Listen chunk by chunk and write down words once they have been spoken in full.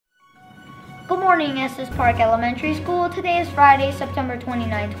Good morning, Estes Park Elementary School. Today is Friday, September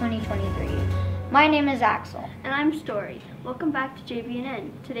 29, 2023. My name is Axel. And I'm Story. Welcome back to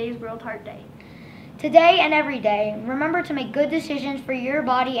Jbnn. Today's World Heart Day. Today and every day, remember to make good decisions for your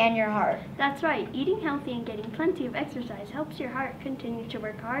body and your heart. That's right. Eating healthy and getting plenty of exercise helps your heart continue to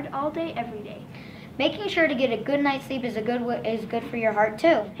work hard all day, every day. Making sure to get a good night's sleep is good for your heart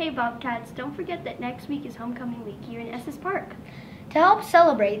too. Hey Bobcats, don't forget that next week is homecoming week here in Estes Park. To help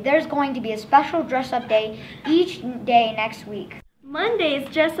celebrate, there's going to be a special dress-up day each day next week. Monday is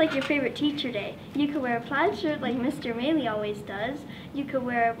just like your favorite teacher day. You could wear a plaid shirt like Mr. Maley always does. You could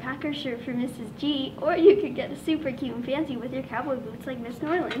wear a Packer shirt for Mrs. G, or you could get super cute and fancy with your cowboy boots like Miss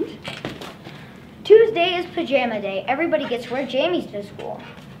Norland. Tuesday is pajama day. Everybody gets to wear jammies to school.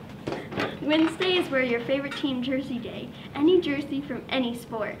 Wednesday is wear your favorite team jersey day. Any jersey from any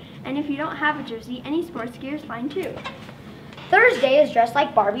sport. And if you don't have a jersey, any sports gear is fine too. Thursday is dressed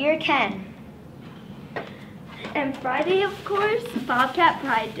like Barbie or Ken. And Friday, of course, Bobcat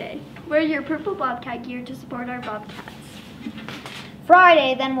Pride Day. Wear your purple Bobcat gear to support our Bobcats.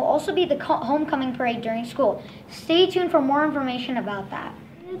 Friday then will also be the homecoming parade during school. Stay tuned for more information about that.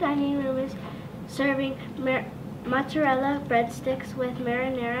 The dining room is serving mozzarella breadsticks with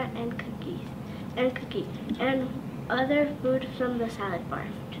marinara and cookie and other food from the salad bar.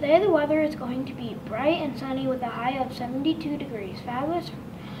 Today the weather is going to be bright and sunny with a high of 72 degrees. Fabulous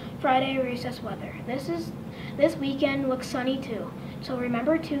Friday recess weather. This weekend looks sunny too, so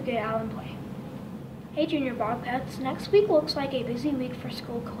remember to get out and play. Hey Junior Bobcats, next week looks like a busy week for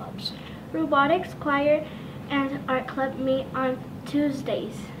school clubs. Robotics, choir, and art club meet on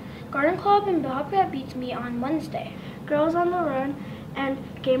Tuesdays. Garden Club and Bobcat Beats meet on Wednesday. Girls on the Run and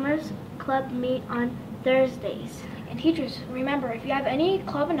Gamers Club meet on Thursdays. And teachers, remember, if you have any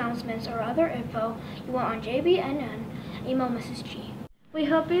club announcements or other info you want on Jbnn, email Mrs. G. We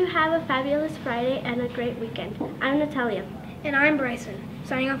hope you have a fabulous Friday and a great weekend. I'm Natalia. And I'm Bryson,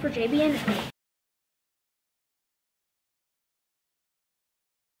 signing off for Jbnn.